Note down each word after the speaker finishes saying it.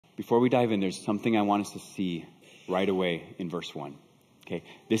before we dive in, there's something I want us to see right away in verse 1. Okay?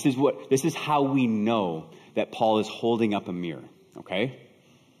 This is how we know that Paul is holding up a mirror. Okay?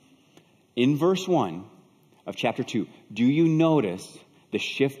 In verse 1 of chapter 2, do you notice the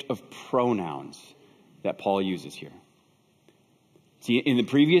shift of pronouns that Paul uses here? See, in the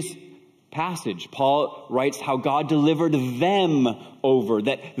previous passage, Paul writes how God delivered them over,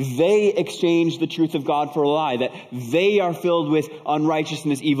 that they exchanged the truth of God for a lie, that they are filled with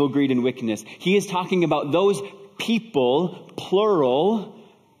unrighteousness, evil, greed, and wickedness. He is talking about those people, plural,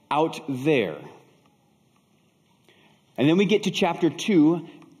 out there. And then we get to chapter 2,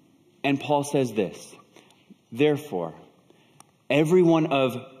 and Paul says this, therefore, every one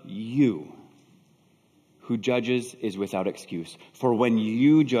of you who judges is without excuse. For when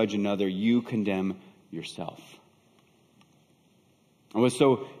you judge another, you condemn yourself. And what's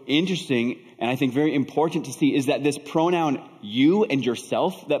so interesting, and I think very important to see, is that this pronoun you and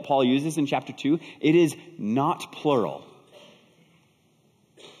yourself that Paul uses in chapter 2, it is not plural.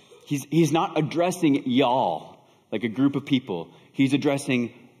 He's not addressing y'all, like a group of people. He's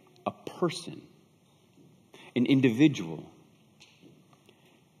addressing a person, an individual.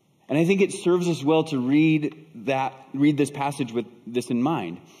 And I think it serves us well to read this passage with this in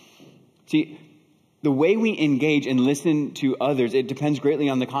mind. See, the way we engage and listen to others, it depends greatly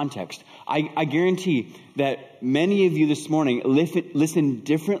on the context. I guarantee that many of you this morning listen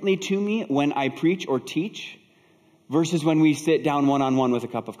differently to me when I preach or teach versus when we sit down one-on-one with a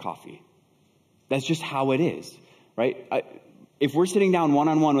cup of coffee. That's just how it is, right? If we're sitting down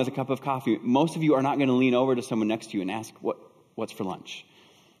one-on-one with a cup of coffee, most of you are not going to lean over to someone next to you and ask, what's for lunch?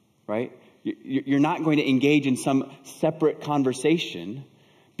 Right? You're not going to engage in some separate conversation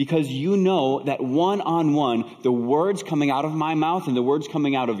because you know that one-on-one, the words coming out of my mouth and the words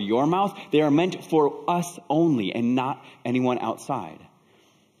coming out of your mouth, they are meant for us only and not anyone outside.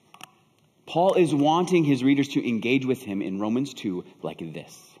 Paul is wanting his readers to engage with him in Romans 2 like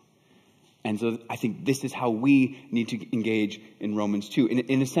this. And so I think this is how we need to engage in Romans 2.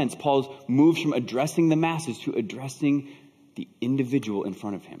 In a sense, Paul moves from addressing the masses to addressing the individual in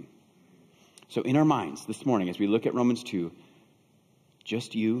front of him. So in our minds this morning, as we look at Romans 2,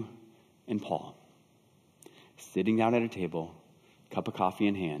 just you and Paul, sitting down at a table, cup of coffee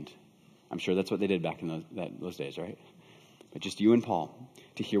in hand. I'm sure that's what they did back in those days, right? But just you and Paul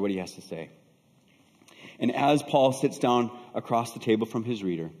to hear what he has to say. And as Paul sits down across the table from his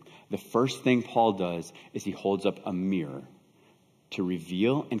reader, the first thing Paul does is he holds up a mirror to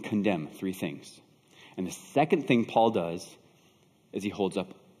reveal and condemn three things. And the second thing Paul does is he holds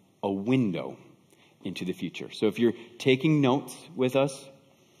up a window into the future. So if you're taking notes with us,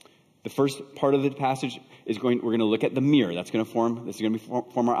 the first part of the passage we're going to look at the mirror. This is going to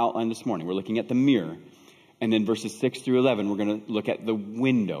form our outline this morning. We're looking at the mirror. And then verses 6 through 11, we're going to look at the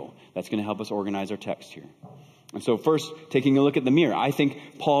window. That's going to help us organize our text here. And so first, taking a look at the mirror, I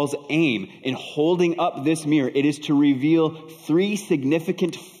think Paul's aim in holding up this mirror, it is to reveal three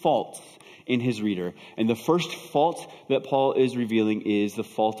significant faults in his reader. And the first fault that Paul is revealing is the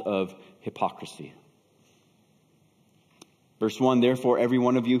fault of hypocrisy. Verse 1, therefore, every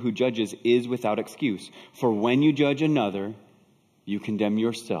one of you who judges is without excuse. For when you judge another, you condemn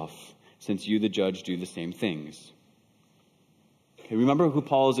yourself, since you, the judge, do the same things. Okay, remember who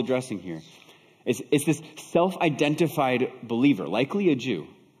Paul is addressing here. It's this self-identified believer, likely a Jew.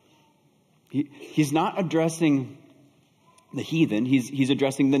 He's not addressing the heathen, he's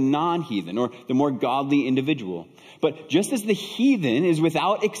addressing the non-heathen or the more godly individual. But just as the heathen is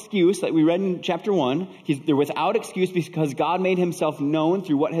without excuse, like we read in chapter 1, they're without excuse because God made himself known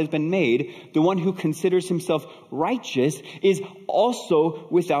through what has been made. The one who considers himself righteous is also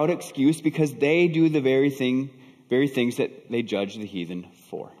without excuse because they do the very things that they judge the heathen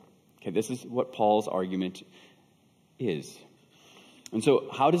for. Okay, this is what Paul's argument is. And so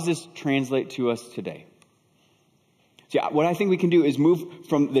how does this translate to us today? See, what I think we can do is move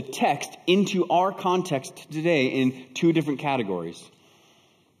from the text into our context today in two different categories.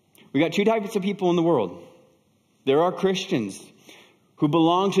 We got two types of people in the world. There are Christians who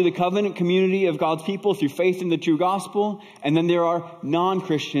belong to the covenant community of God's people through faith in the true gospel. And then there are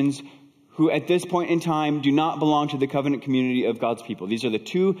non-Christians who at this point in time do not belong to the covenant community of God's people. These are the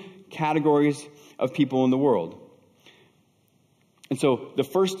two categories of people in the world. And so the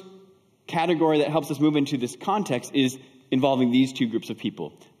first category that helps us move into this context is involving these two groups of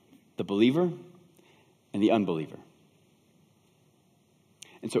people, the believer and the unbeliever.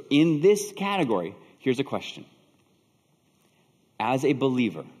 And so in this category, here's a question. As a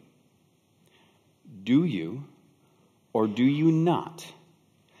believer, do you or do you not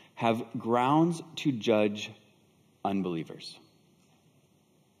have grounds to judge unbelievers?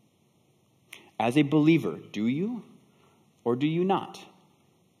 as a believer, do you or do you not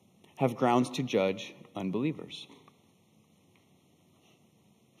have grounds to judge unbelievers?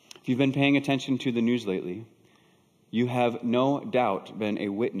 If you've been paying attention to the news lately, you have no doubt been a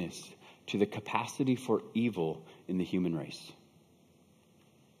witness to the capacity for evil in the human race.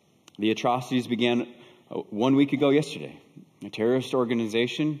 The atrocities began 1 week ago yesterday. A terrorist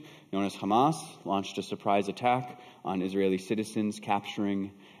organization known as Hamas launched a surprise attack on Israeli citizens,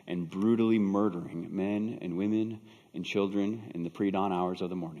 capturing and brutally murdering men and women and children in the pre-dawn hours of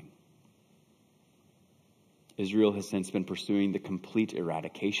the morning. Israel has since been pursuing the complete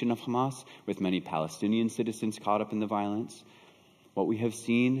eradication of Hamas, with many Palestinian citizens caught up in the violence. What we have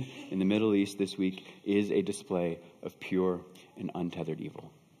seen in the Middle East this week is a display of pure and untethered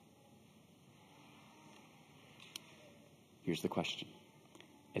evil. Here's the question.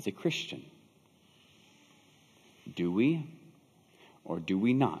 As a Christian, do we or do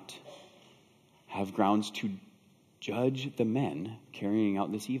we not have grounds to judge the men carrying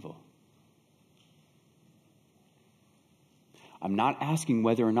out this evil? I'm not asking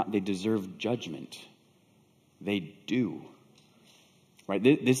whether or not they deserve judgment. They do. Right?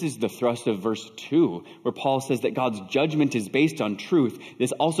 This is the thrust of verse 2, where Paul says that God's judgment is based on truth.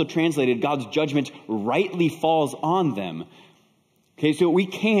 This also translated, God's judgment rightly falls on them. Okay, so we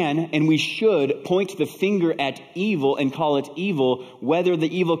can and we should point the finger at evil and call it evil, whether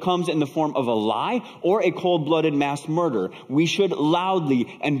the evil comes in the form of a lie or a cold-blooded mass murder. We should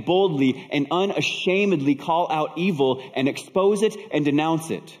loudly and boldly and unashamedly call out evil and expose it and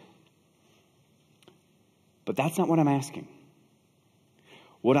denounce it. But that's not what I'm asking.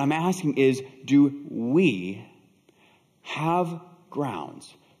 What I'm asking is, do we have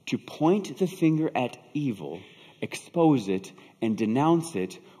grounds to point the finger at evil, expose it, and denounce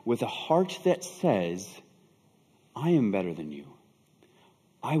it with a heart that says, I am better than you.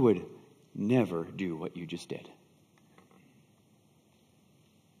 I would never do what you just did.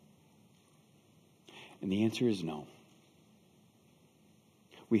 And the answer is no.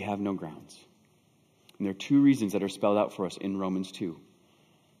 We have no grounds. And there are two reasons that are spelled out for us in Romans 2.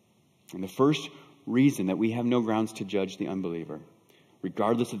 And the first reason that we have no grounds to judge the unbeliever,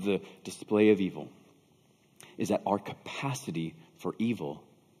 regardless of the display of evil, is that our capacity for evil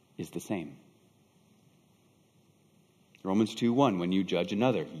is the same. Romans 2:1, when you judge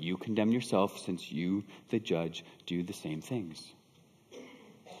another, you condemn yourself, since you, the judge, do the same things.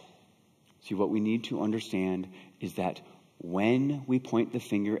 See, what we need to understand is that when we point the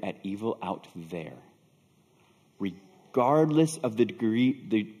finger at evil out there, regardless of the degree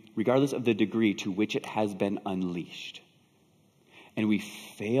to which it has been unleashed, and we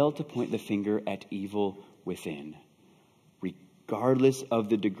fail to point the finger at evil within, regardless of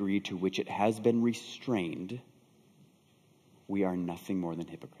the degree to which it has been restrained, we are nothing more than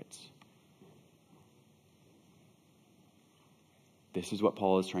hypocrites. This is what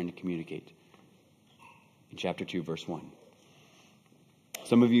Paul is trying to communicate in chapter 2, verse 1.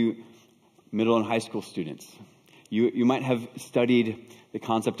 Some of you middle and high school students, you might have studied the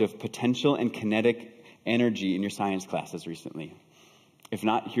concept of potential and kinetic energy in your science classes recently. If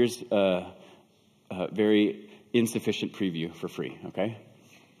not, here's a very insufficient preview for free, okay?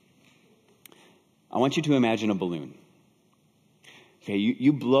 I want you to imagine a balloon. Okay,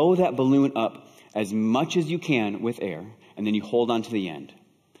 you blow that balloon up as much as you can with air, and then you hold on to the end.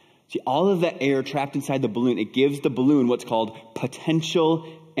 See, all of that air trapped inside the balloon, it gives the balloon what's called potential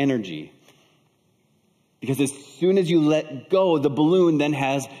energy. Because as soon as you let go, the balloon then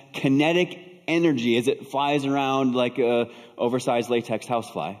has kinetic energy as it flies around like a oversized latex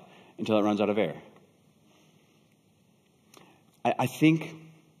housefly until it runs out of air. I think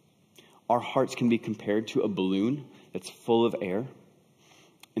our hearts can be compared to a balloon that's full of air.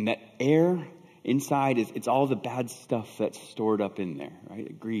 And that air inside it's all the bad stuff that's stored up in there,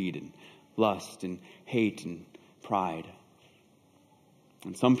 right? Greed and lust and hate and pride.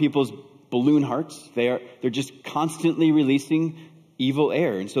 And some people's balloon hearts, they're just constantly releasing evil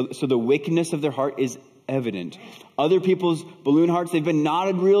air. And so the wickedness of their heart is evident. Other people's balloon hearts, they've been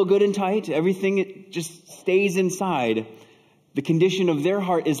knotted real good and tight. Everything, it just stays inside. The condition of their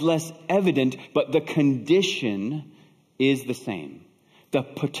heart is less evident, but the condition is the same. The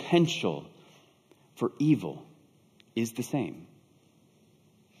potential for evil is the same.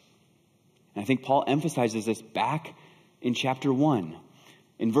 And I think Paul emphasizes this back in chapter 1.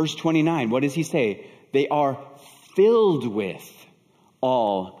 In verse 29, what does he say? They are filled with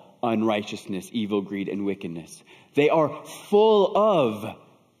all unrighteousness, evil, greed, and wickedness. They are full of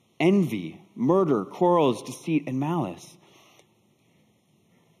envy, murder, quarrels, deceit, and malice.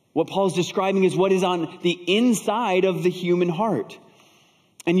 What Paul's describing is what is on the inside of the human heart.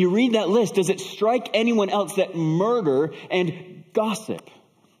 And you read that list, does it strike anyone else that murder and gossip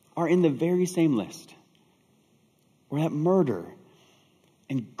are in the very same list? Or that murder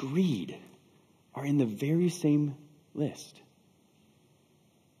and greed are in the very same list?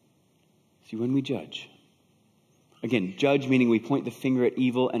 See, when we judge, again, judge meaning we point the finger at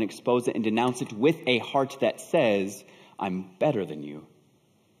evil and expose it and denounce it with a heart that says, I'm better than you,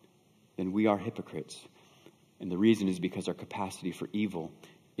 then we are hypocrites. And the reason is because our capacity for evil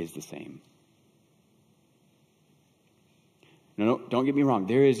is the same. No, don't get me wrong.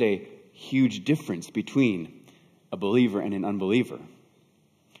 There is a huge difference between a believer and an unbeliever.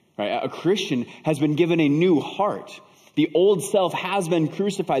 Right? A Christian has been given a new heart. The old self has been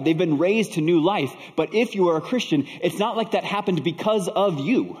crucified. They've been raised to new life. But if you are a Christian, it's not like that happened because of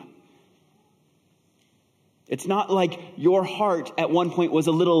you. It's not like your heart at one point was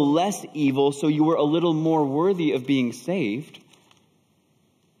a little less evil, so you were a little more worthy of being saved.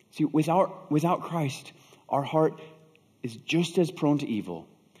 See, without Christ, our heart is just as prone to evil,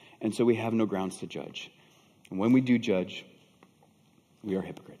 and so we have no grounds to judge. And when we do judge, we are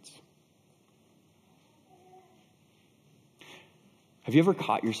hypocrites. Have you ever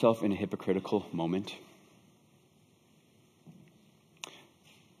caught yourself in a hypocritical moment?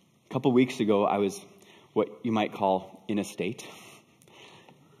 A couple weeks ago, I was what you might call in a state.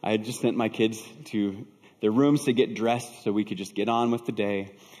 I had just sent my kids to their rooms to get dressed so we could just get on with the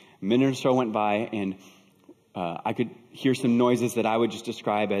day. A minute or so went by, and I could hear some noises that I would just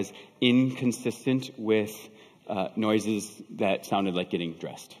describe as inconsistent with noises that sounded like getting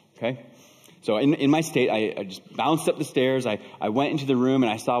dressed, okay? So in my state, I just bounced up the stairs. I went into the room,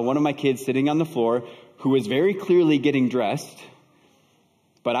 and I saw one of my kids sitting on the floor who was very clearly getting dressed,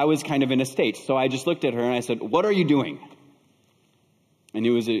 but I was kind of in a state. So I just looked at her, and I said, "What are you doing?" And it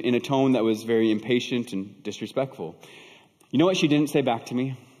was in a tone that was very impatient and disrespectful. You know what she didn't say back to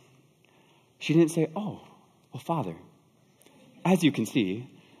me? She didn't say, "Oh, well, Father, as you can see,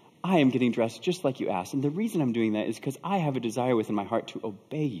 I am getting dressed just like you asked. And the reason I'm doing that is because I have a desire within my heart to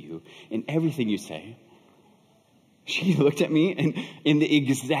obey you in everything you say." She looked at me, and in the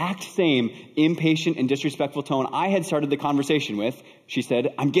exact same impatient and disrespectful tone I had started the conversation with, she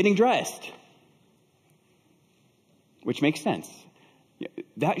said, "I'm getting dressed." Which makes sense.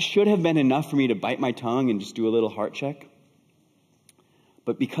 That should have been enough for me to bite my tongue and just do a little heart check.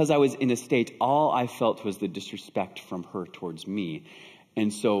 But because I was in a state, all I felt was the disrespect from her towards me.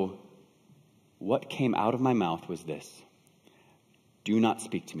 And so what came out of my mouth was this: "Do not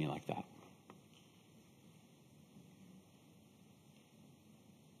speak to me like that."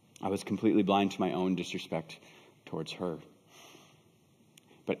 I was completely blind to my own disrespect towards her.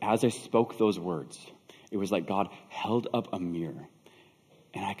 But as I spoke those words, it was like God held up a mirror,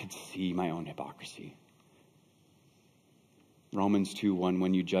 and I could see my own hypocrisy. Romans 2:1,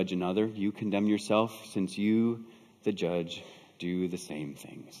 when you judge another, you condemn yourself, since you, the judge, do the same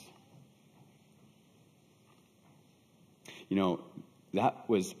things. You know, that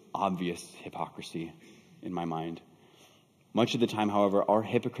was obvious hypocrisy in my mind. Much of the time, however, our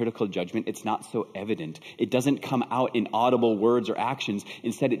hypocritical judgment, it's not so evident. It doesn't come out in audible words or actions.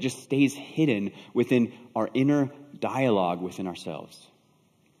 Instead, it just stays hidden within our inner dialogue within ourselves.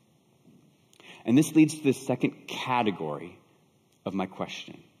 And this leads to the second category of my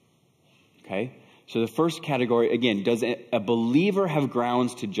question. Okay? So the first category, again, does a believer have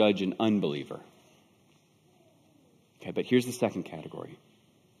grounds to judge an unbeliever? Okay, but here's the second category.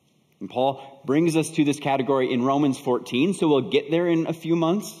 And Paul brings us to this category in Romans 14, so we'll get there in a few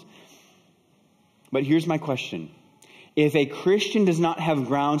months. But here's my question. If a Christian does not have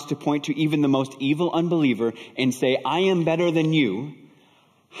grounds to point to even the most evil unbeliever and say, "I am better than you,"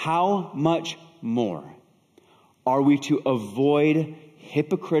 how much more are we to avoid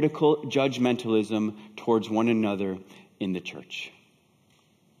hypocritical judgmentalism towards one another in the church?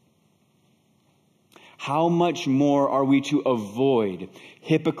 How much more are we to avoid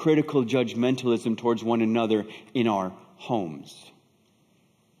hypocritical judgmentalism towards one another in our homes?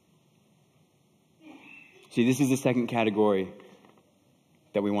 See, this is the second category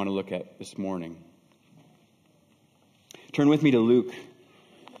that we want to look at this morning. Turn with me to Luke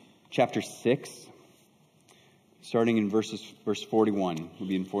chapter 6, starting in verse 41. We'll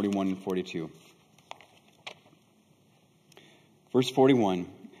be in 41 and 42. Verse 41,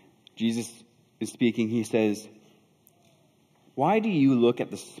 Jesus is speaking. He says, "Why do you look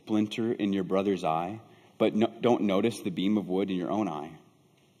at the splinter in your brother's eye, but don't notice the beam of wood in your own eye?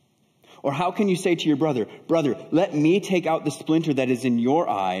 Or how can you say to your brother, 'Brother, let me take out the splinter that is in your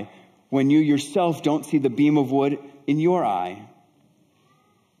eye,' when you yourself don't see the beam of wood in your eye?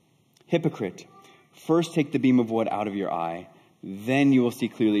 Hypocrite, first take the beam of wood out of your eye, then you will see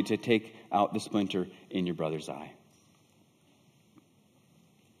clearly to take out the splinter in your brother's eye.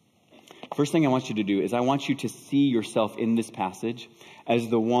 First thing I want you to do is I want you to see yourself in this passage as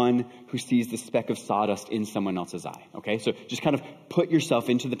the one who sees the speck of sawdust in someone else's eye. Okay, so just kind of put yourself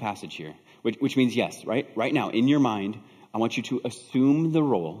into the passage here, which means yes, right now in your mind, I want you to assume the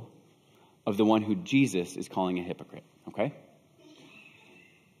role of the one who Jesus is calling a hypocrite. Okay?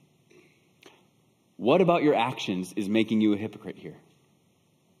 What about your actions is making you a hypocrite here?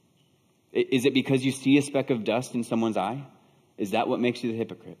 Is it because you see a speck of dust in someone's eye? Is that what makes you the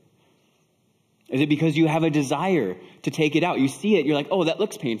hypocrite? Is it because you have a desire to take it out? You see it, you're like, oh, that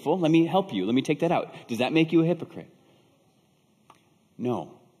looks painful. Let me help you. Let me take that out. Does that make you a hypocrite?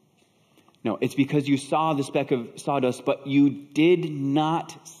 No. No, it's because you saw the speck of sawdust, but you did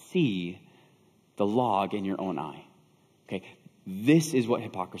not see the log in your own eye. Okay, this is what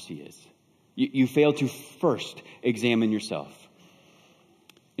hypocrisy is. You fail to first examine yourself.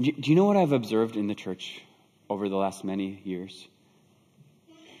 Do you know what I've observed in the church over the last many years?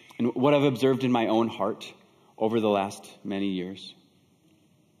 And what I've observed in my own heart over the last many years?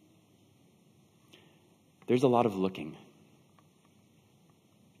 There's a lot of looking.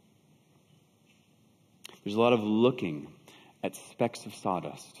 There's a lot of looking at specks of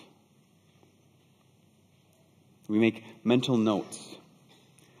sawdust. We make mental notes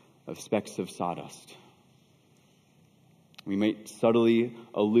of specks of sawdust. We might subtly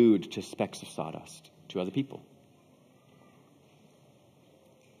allude to specks of sawdust to other people.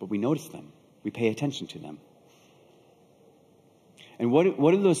 But we notice them. We pay attention to them. And what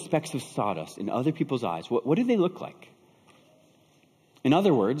are those specks of sawdust in other people's eyes? What do they look like? In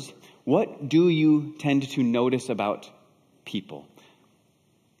other words, what do you tend to notice about people?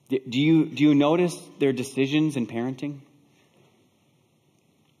 Do you notice their decisions in parenting?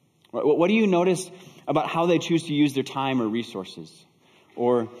 What do you notice about how they choose to use their time or resources?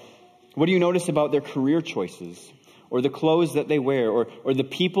 Or what do you notice about their career choices? Or the clothes that they wear? Or the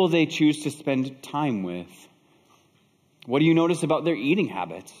people they choose to spend time with? What do you notice about their eating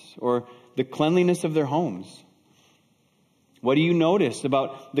habits? Or the cleanliness of their homes? What do you notice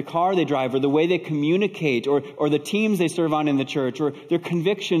about the car they drive, or the way they communicate, or the teams they serve on in the church, or their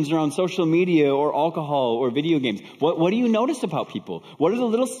convictions around social media, or alcohol, or video games? What do you notice about people? What are the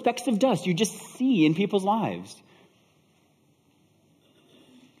little specks of dust you just see in people's lives?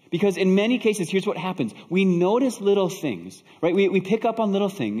 Because in many cases, here's what happens. We notice little things, right? We pick up on little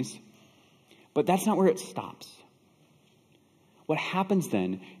things, but that's not where it stops. What happens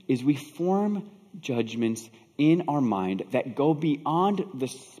then is we form judgments in our mind that go beyond the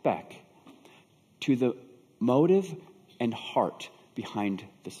speck to the motive and heart behind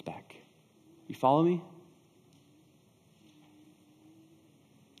the speck. You follow me?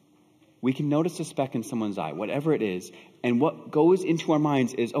 We can notice a speck in someone's eye, whatever it is, and what goes into our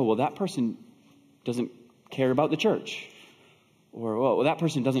minds is, oh, well, that person doesn't care about the church. Or, well, that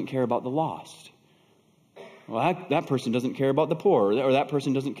person doesn't care about the lost. Well, that person doesn't care about the poor, or that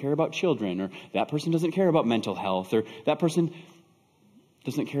person doesn't care about children, or that person doesn't care about mental health, or that person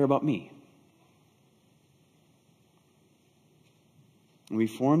doesn't care about me. And we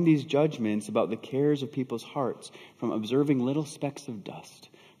form these judgments about the cares of people's hearts from observing little specks of dust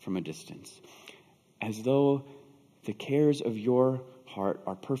from a distance, as though the cares of your heart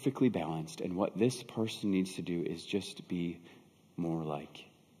are perfectly balanced, and what this person needs to do is just be more like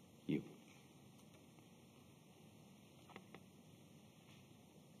you.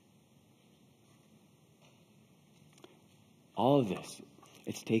 All of this,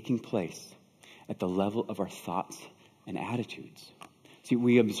 it's taking place at the level of our thoughts and attitudes. See,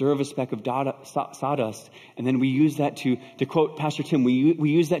 we observe a speck of sawdust, and then we use that to quote Pastor Tim, we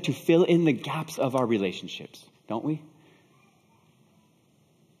use that to fill in the gaps of our relationships, don't we?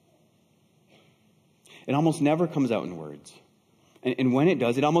 It almost never comes out in words. And when it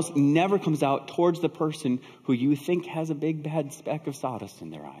does, it almost never comes out towards the person who you think has a big bad speck of sawdust in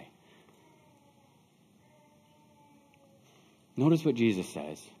their eye. Notice what Jesus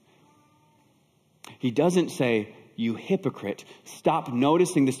says. He doesn't say, you hypocrite, stop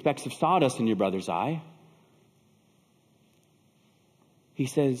noticing the specks of sawdust in your brother's eye. He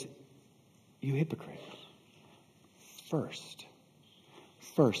says, you hypocrite, first,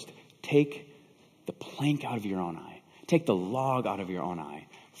 take the plank out of your own eye. Take the log out of your own eye.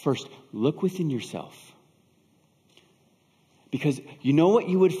 First, look within yourself. Because you know what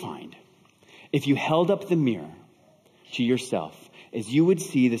you would find if you held up the mirror to yourself, is you would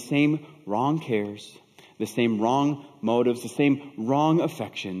see the same wrong cares, the same wrong motives, the same wrong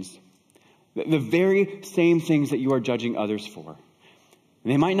affections, the very same things that you are judging others for.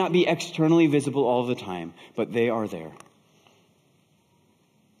 They might not be externally visible all the time, but they are there.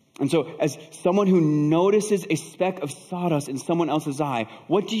 And so as someone who notices a speck of sawdust in someone else's eye,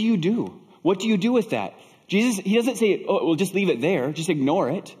 what do you do? What do you do with that? Jesus, he doesn't say, oh, well, just leave it there. Just ignore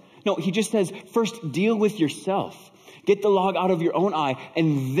it. No, he just says, first deal with yourself. Get the log out of your own eye,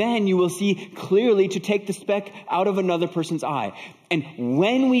 and then you will see clearly to take the speck out of another person's eye. And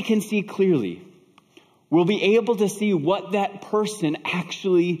when we can see clearly, we'll be able to see what that person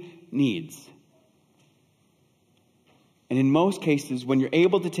actually needs. And in most cases, when you're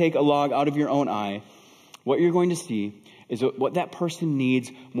able to take a log out of your own eye, what you're going to see is what that person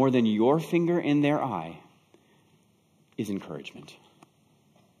needs more than your finger in their eye is encouragement.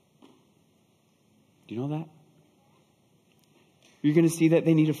 Do you know that? You're going to see that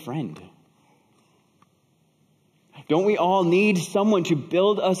they need a friend. Don't we all need someone to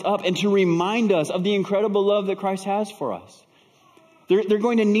build us up and to remind us of the incredible love that Christ has for us? They're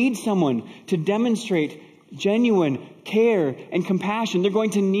going to need someone to demonstrate genuine care and compassion. They're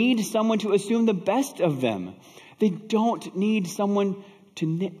going to need someone to assume the best of them. They don't need someone to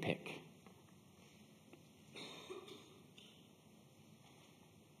nitpick.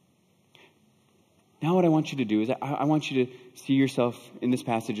 Now what I want you to do is I want you to see yourself in this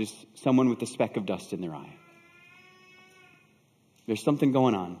passage as someone with a speck of dust in their eye. There's something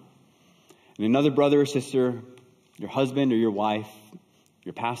going on. And another brother or sister, your husband or your wife,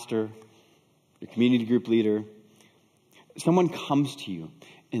 your pastor, your community group leader, someone comes to you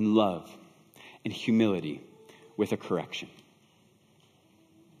in love and humility with a correction.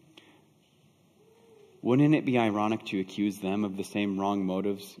 Wouldn't it be ironic to accuse them of the same wrong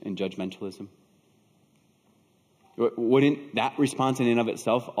motives and judgmentalism? Wouldn't that response in and of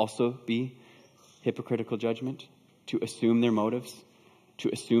itself also be hypocritical judgment? To assume their motives? To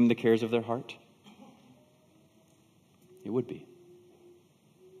assume the cares of their heart? It would be.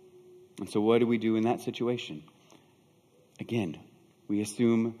 And so what do we do in that situation? Again, we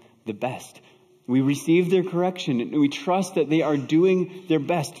assume the best. We receive their correction and we trust that they are doing their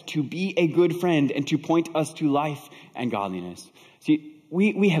best to be a good friend and to point us to life and godliness. See,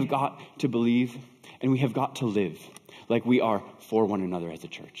 we have got to believe and we have got to live like we are for one another as a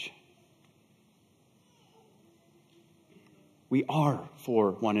church. We are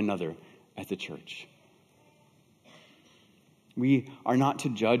for one another as a church. We are not to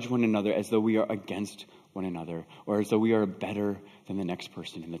judge one another as though we are against one another or as though we are better than the next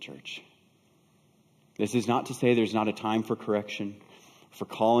person in the church. This is not to say there's not a time for correction, for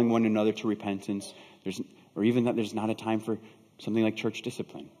calling one another to repentance, or even that there's not a time for something like church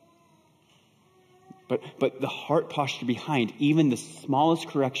discipline. But the heart posture behind even the smallest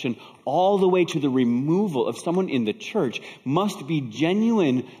correction all the way to the removal of someone in the church must be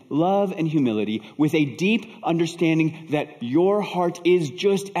genuine love and humility with a deep understanding that your heart is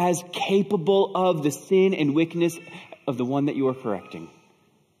just as capable of the sin and wickedness of the one that you are correcting.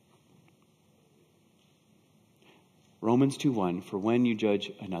 Romans 2:1, for when you judge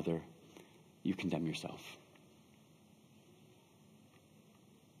another, you condemn yourself.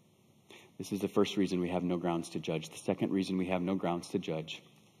 This is the first reason we have no grounds to judge. The second reason we have no grounds to judge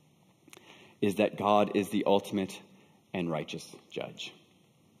is that God is the ultimate and righteous judge.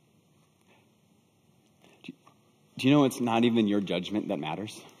 Do you know it's not even your judgment that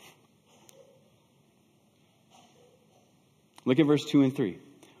matters? Look at verse 2 and 3.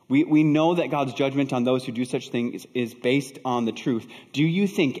 We know that God's judgment on those who do such things is based on the truth. Do you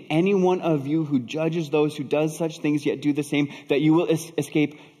think any one of you who judges those who does such things yet do the same, that you will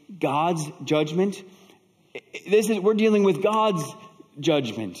escape God's judgment? We're dealing with God's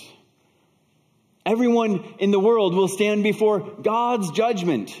judgment. Everyone in the world will stand before God's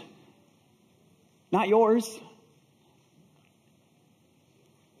judgment, not yours.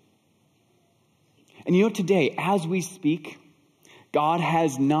 And you know, today, as we speak, God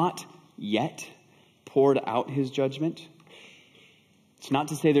has not yet poured out his judgment. It's not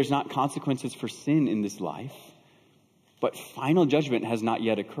to say there's not consequences for sin in this life, but final judgment has not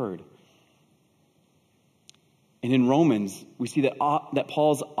yet occurred. And in Romans, we see that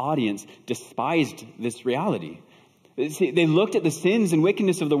Paul's audience despised this reality. They looked at the sins and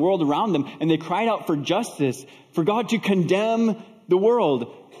wickedness of the world around them, and they cried out for justice, for God to condemn the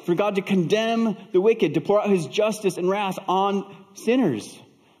world, for God to condemn the wicked, to pour out his justice and wrath on sinners.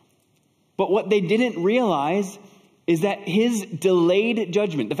 But what they didn't realize is that his delayed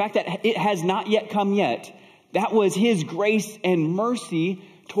judgment, the fact that it has not yet come yet, that was his grace and mercy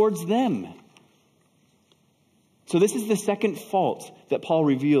towards them. So this is the second fault that Paul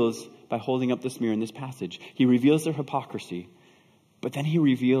reveals by holding up this mirror in this passage. He reveals their hypocrisy, but then he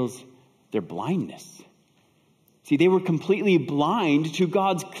reveals their blindness. See, they were completely blind to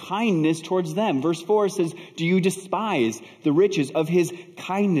God's kindness towards them. Verse 4 says, do you despise the riches of his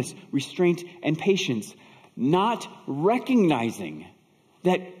kindness, restraint, and patience, not recognizing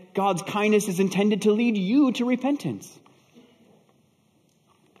that God's kindness is intended to lead you to repentance?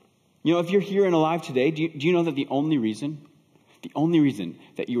 You know, if you're here and alive today, do you know that the only reason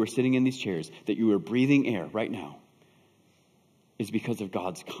that you are sitting in these chairs, that you are breathing air right now, is because of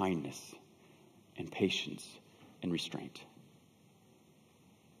God's kindness and patience and restraint.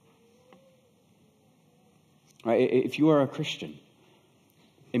 Right? If you are a Christian,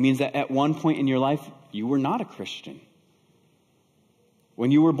 it means that at one point in your life, you were not a Christian. When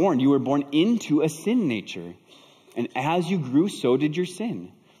you were born into a sin nature. And as you grew, so did your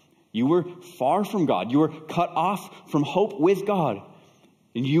sin. You were far from God. You were cut off from hope with God.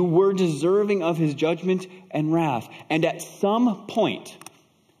 And you were deserving of his judgment and wrath. And at some point,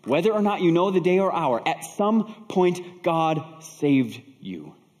 whether or not you know the day or hour, at some point, God saved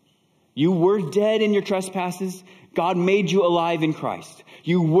you. You were dead in your trespasses. God made you alive in Christ.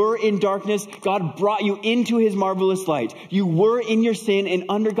 You were in darkness. God brought you into his marvelous light. You were in your sin and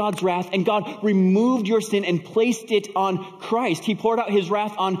under God's wrath, and God removed your sin and placed it on Christ. He poured out his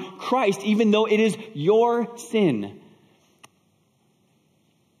wrath on Christ, even though it is your sin.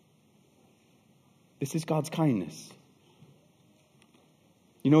 This is God's kindness.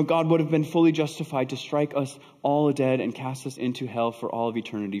 You know, God would have been fully justified to strike us all dead and cast us into hell for all of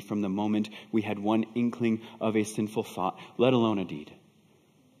eternity from the moment we had one inkling of a sinful thought, let alone a deed.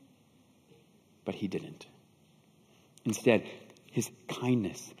 But he didn't. Instead, his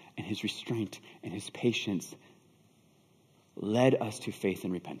kindness and his restraint and his patience led us to faith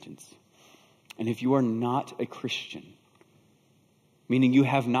and repentance. And if you are not a Christian, meaning you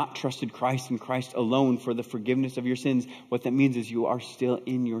have not trusted Christ and Christ alone for the forgiveness of your sins, what that means is you are still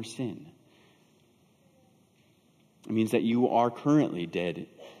in your sin. It means that you are currently dead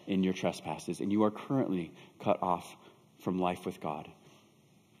in your trespasses and you are currently cut off from life with God.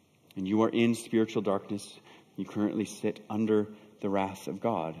 And you are in spiritual darkness. You currently sit under the wrath of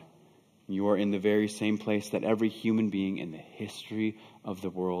God. You are in the very same place that every human being in the history of the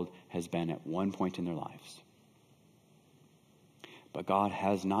world has been at one point in their lives. But God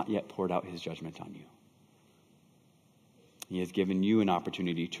has not yet poured out his judgment on you. He has given you an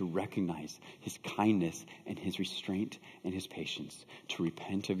opportunity to recognize his kindness and his restraint and his patience, to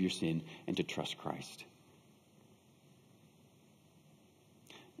repent of your sin and to trust Christ.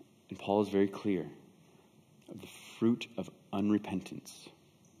 And Paul is very clear of the fruit of unrepentance.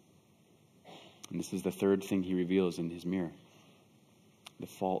 And this is the third thing he reveals in his mirror. The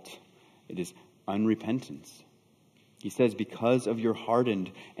fault. It is unrepentance. He says, because of your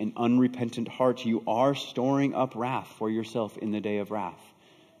hardened and unrepentant heart, you are storing up wrath for yourself in the day of wrath,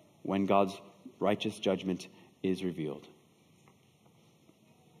 when God's righteous judgment is revealed.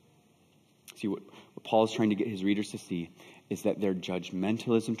 See, what Paul is trying to get his readers to see is that their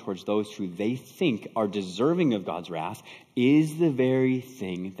judgmentalism towards those who they think are deserving of God's wrath is the very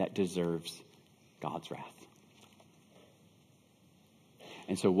thing that deserves God's wrath.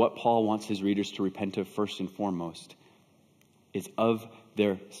 And so what Paul wants his readers to repent of first and foremost is of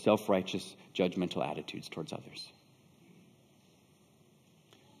their self-righteous, judgmental attitudes towards others.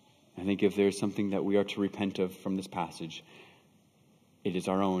 I think if there's something that we are to repent of from this passage, it is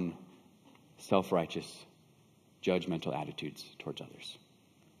our own self-righteous, judgmental attitudes towards others.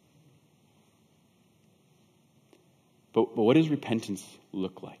 But what does repentance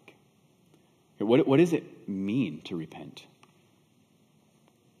look like? What does it mean to repent?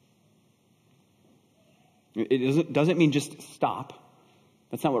 It doesn't mean just stop.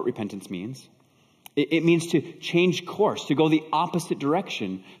 That's not what repentance means. It means to change course, to go the opposite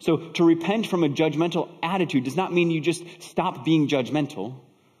direction. So to repent from a judgmental attitude does not mean you just stop being judgmental.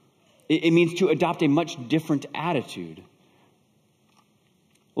 It means to adopt a much different attitude.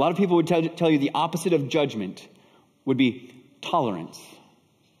 A lot of people would tell you the opposite of judgment would be tolerance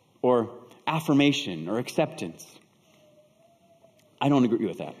or affirmation or acceptance. I don't agree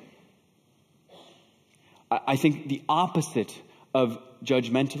with that. I think the opposite of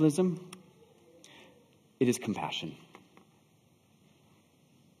judgmentalism, it is compassion.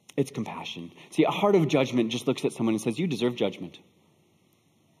 It's compassion. See, a heart of judgment just looks at someone and says, you deserve judgment.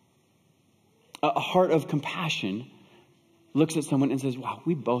 A heart of compassion looks at someone and says, wow,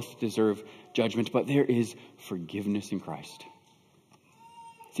 we both deserve judgment, but there is forgiveness in Christ.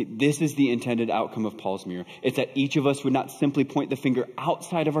 See, this is the intended outcome of Paul's mirror. It's that each of us would not simply point the finger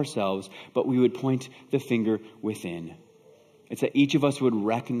outside of ourselves, but we would point the finger within. It's that each of us would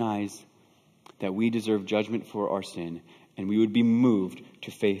recognize that we deserve judgment for our sin, and we would be moved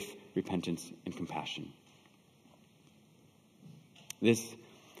to faith, repentance, and compassion. This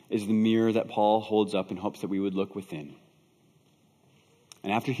is the mirror that Paul holds up in hopes that we would look within.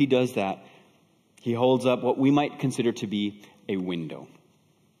 And after he does that, he holds up what we might consider to be a window.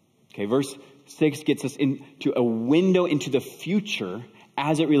 Okay, verse 6 gets us into a window into the future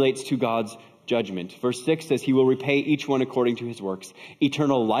as it relates to God's judgment. Verse 6 says, he will repay each one according to his works.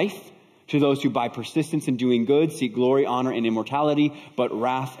 Eternal life to those who by persistence in doing good seek glory, honor, and immortality, but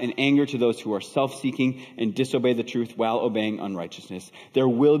wrath and anger to those who are self-seeking and disobey the truth while obeying unrighteousness. There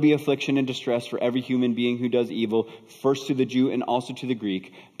will be affliction and distress for every human being who does evil, first to the Jew and also to the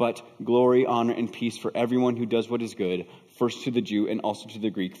Greek, but glory, honor, and peace for everyone who does what is good, first to the Jew and also to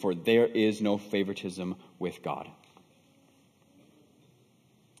the Greek, for there is no favoritism with God.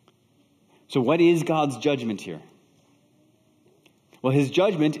 So what is God's judgment here? Well, his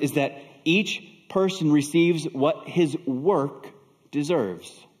judgment is that each person receives what his work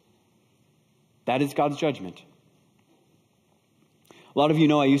deserves. That is God's judgment. A lot of you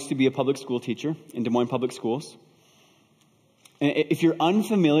know I used to be a public school teacher in Des Moines Public Schools. And if you're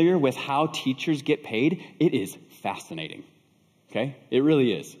unfamiliar with how teachers get paid, it is fascinating. Okay? It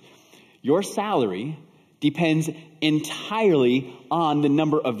really is. Your salary depends entirely on the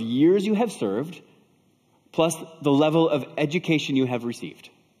number of years you have served, plus the level of education you have received.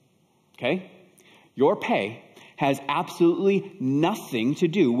 Okay? Your pay has absolutely nothing to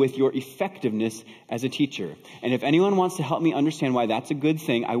do with your effectiveness as a teacher. And if anyone wants to help me understand why that's a good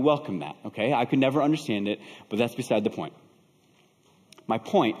thing, I welcome that. Okay? I could never understand it, but that's beside the point. My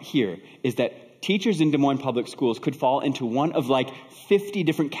point here is that teachers in Des Moines Public Schools could fall into one of like 50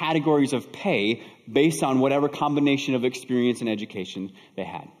 different categories of pay based on whatever combination of experience and education they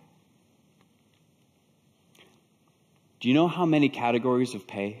had. Do you know how many categories of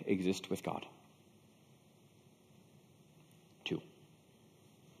pay exist with God?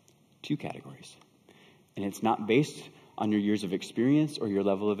 Two categories. And it's not based on your years of experience or your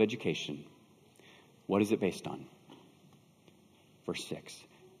level of education. What is it based on? Verse 6.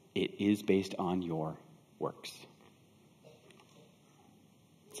 It is based on your works.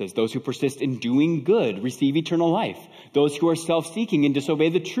 It says, those who persist in doing good receive eternal life. Those who are self-seeking and disobey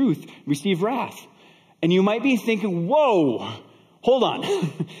the truth receive wrath. And you might be thinking, whoa, hold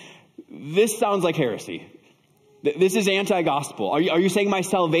on. This sounds like heresy. This is anti-gospel. Are you saying my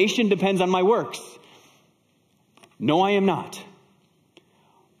salvation depends on my works? No, I am not.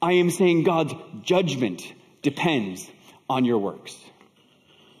 I am saying God's judgment depends on your works.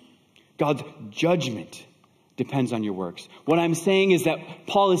 God's judgment depends on your works. What I'm saying is that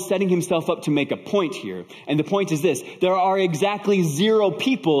Paul is setting himself up to make a point here. And the point is this: there are exactly 0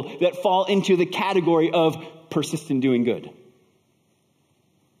 people that fall into the category of persist in doing good.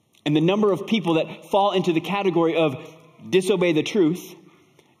 And the number of people that fall into the category of disobey the truth,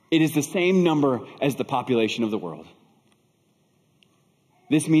 it is the same number as the population of the world.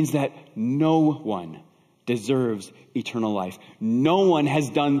 This means that no one deserves eternal life. No one has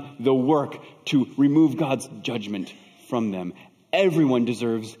done the work to remove God's judgment from them. Everyone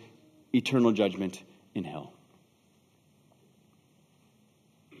deserves eternal judgment in hell.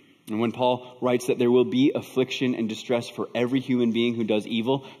 And when Paul writes that there will be affliction and distress for every human being who does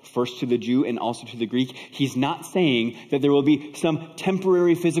evil, first to the Jew and also to the Greek, he's not saying that there will be some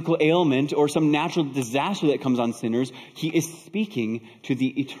temporary physical ailment or some natural disaster that comes on sinners. He is speaking to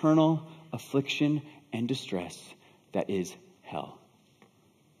the eternal affliction and distress that is hell.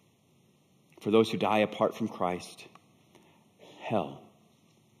 For those who die apart from Christ, hell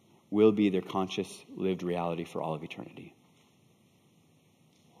will be their conscious, lived reality for all of eternity.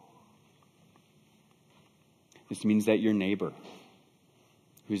 This means that your neighbor,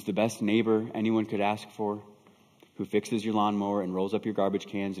 who's the best neighbor anyone could ask for, who fixes your lawnmower and rolls up your garbage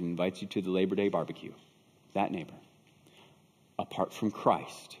cans and invites you to the Labor Day barbecue, that neighbor, apart from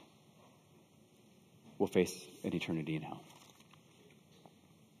Christ, will face an eternity in hell.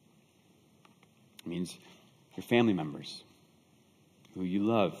 It means your family members, who you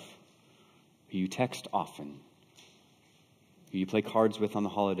love, who you text often, who you play cards with on the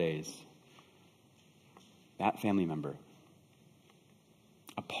holidays, that family member,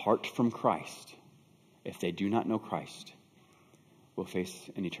 apart from Christ, if they do not know Christ, will face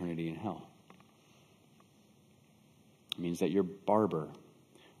an eternity in hell. It means that your barber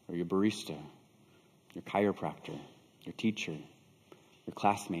or your barista, your chiropractor, your teacher, your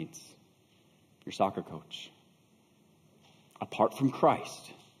classmates, your soccer coach, apart from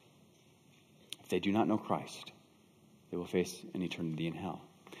Christ, if they do not know Christ, they will face an eternity in hell.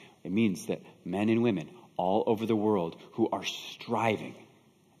 It means that men and women all over the world who are striving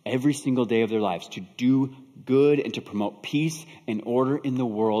every single day of their lives to do good and to promote peace and order in the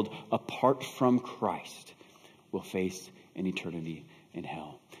world apart from Christ will face an eternity in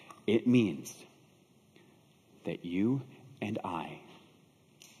hell. It means that you and I,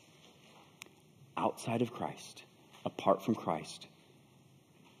 outside of Christ, apart from Christ,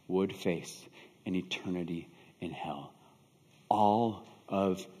 would face an eternity in hell. All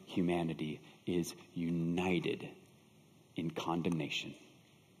of humanity is united in condemnation.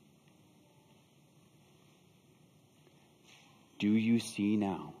 Do you see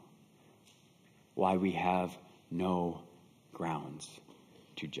now why we have no grounds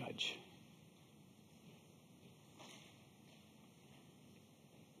to judge?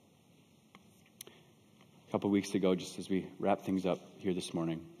 A couple weeks ago, just as we wrap things up here this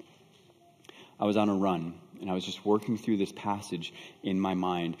morning, I was on a run, and I was just working through this passage in my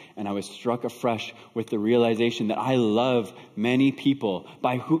mind, and I was struck afresh with the realization that I love many people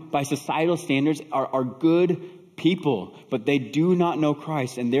by societal standards are good people, but they do not know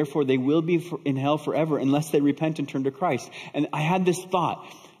Christ, and therefore they will be in hell forever unless they repent and turn to Christ. And I had this thought,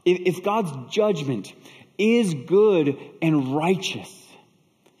 if God's judgment is good and righteous,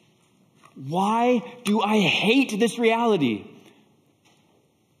 why do I hate this reality?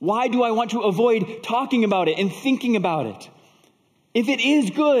 Why do I want to avoid talking about it and thinking about it? If it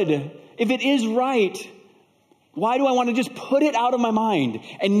is good, if it is right, why do I want to just put it out of my mind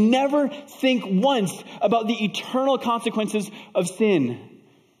and never think once about the eternal consequences of sin?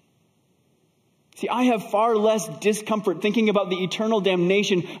 See, I have far less discomfort thinking about the eternal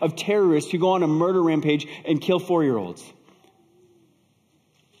damnation of terrorists who go on a murder rampage and kill 4-year-olds.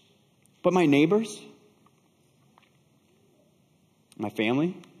 But my neighbors, my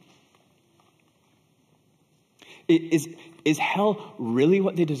family, is hell really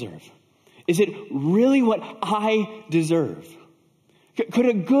what they deserve? Is it really what I deserve? Could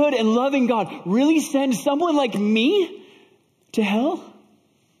a good and loving God really send someone like me to hell?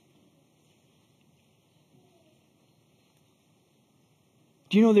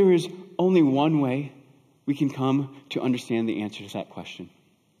 Do you know there is only one way we can come to understand the answer to that question?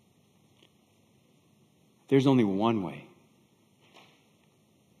 There's only one way.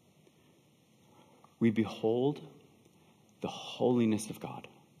 We behold the holiness of God.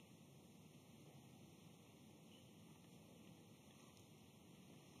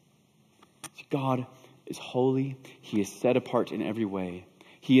 God is holy. He is set apart in every way.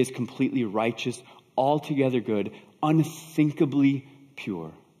 He is completely righteous, altogether good, unthinkably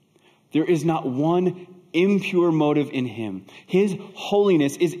pure. There is not one impure motive in him. His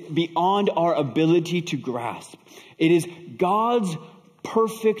holiness is beyond our ability to grasp. It is God's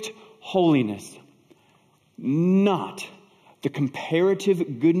perfect holiness, not the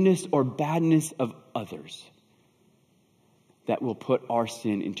comparative goodness or badness of others, that will put our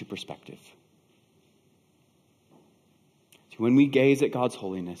sin into perspective. So when we gaze at God's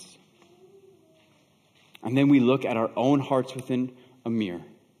holiness, and then we look at our own hearts within a mirror,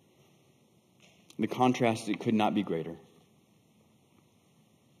 the contrast, it could not be greater.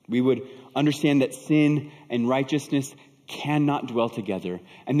 We would understand that sin and righteousness cannot dwell together.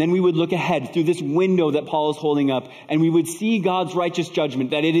 And then we would look ahead through this window that Paul is holding up, and we would see God's righteous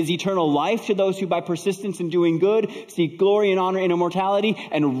judgment, that it is eternal life to those who by persistence in doing good seek glory and honor and immortality,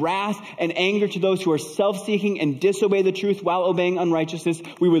 and wrath and anger to those who are self-seeking and disobey the truth while obeying unrighteousness.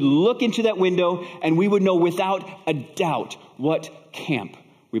 We would look into that window, and we would know without a doubt what camp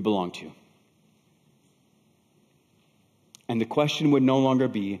we belong to. And the question would no longer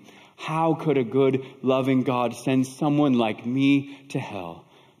be, how could a good, loving God send someone like me to hell?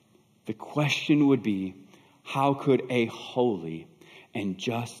 The question would be, how could a holy and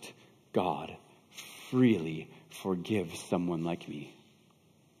just God freely forgive someone like me?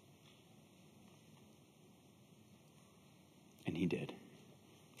 And he did.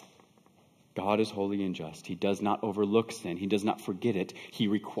 God is holy and just. He does not overlook sin. He does not forget it. He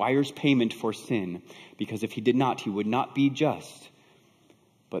requires payment for sin, because if he did not, he would not be just.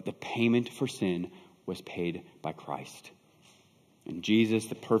 But the payment for sin was paid by Christ. And Jesus,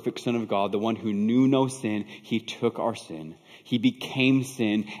 the perfect Son of God, the one who knew no sin, he took our sin. He became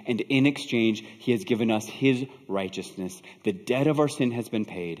sin, and in exchange, he has given us his righteousness. The debt of our sin has been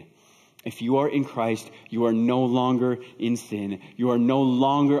paid. If you are in Christ, you are no longer in sin. You are no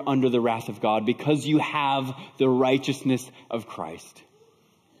longer under the wrath of God, because you have the righteousness of Christ.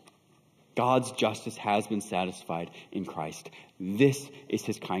 God's justice has been satisfied in Christ. This is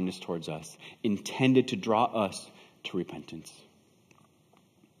his kindness towards us, intended to draw us to repentance.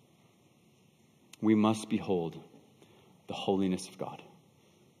 We must behold the holiness of God.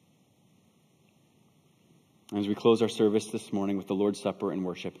 As we close our service this morning with the Lord's Supper and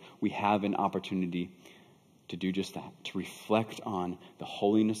worship, we have an opportunity to do just that, to reflect on the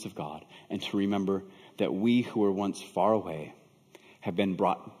holiness of God, and to remember that we who were once far away have been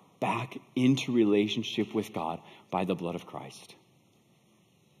brought back into relationship with God by the blood of Christ.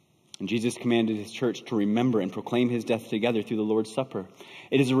 And Jesus commanded his church to remember and proclaim his death together through the Lord's Supper.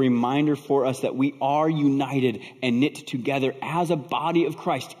 It is a reminder for us that we are united and knit together as a body of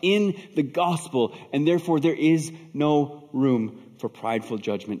Christ in the gospel, and therefore there is no room for prideful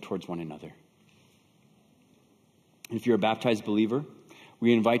judgment towards one another. And if you're a baptized believer,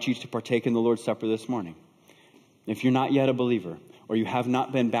 we invite you to partake in the Lord's Supper this morning. If you're not yet a believer, or you have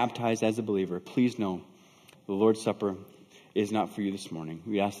not been baptized as a believer, please know the Lord's Supper is not for you this morning.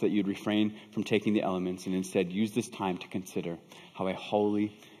 We ask that you'd refrain from taking the elements and instead use this time to consider how a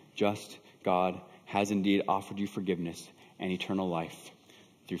holy, just God has indeed offered you forgiveness and eternal life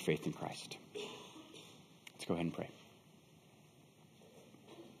through faith in Christ. Let's go ahead and pray.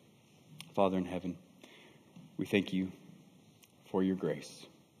 Father in heaven, we thank you for your grace.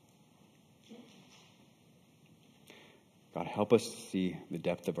 God, help us to see the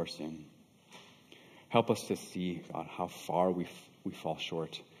depth of our sin. Help us to see, God, how far we fall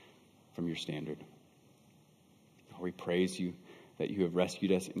short from your standard. God, we praise you that you have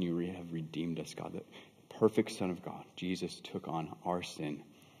rescued us and you have redeemed us, God. That the perfect Son of God, Jesus, took on our sin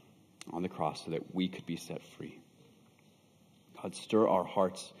on the cross so that we could be set free. God, stir our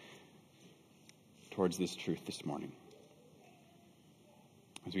hearts towards this truth this morning.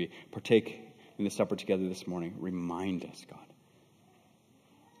 As we partake in the supper together this morning, remind us, God.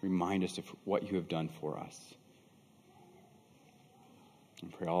 Remind us of what you have done for us.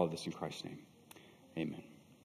 And pray all of this in Christ's name. Amen.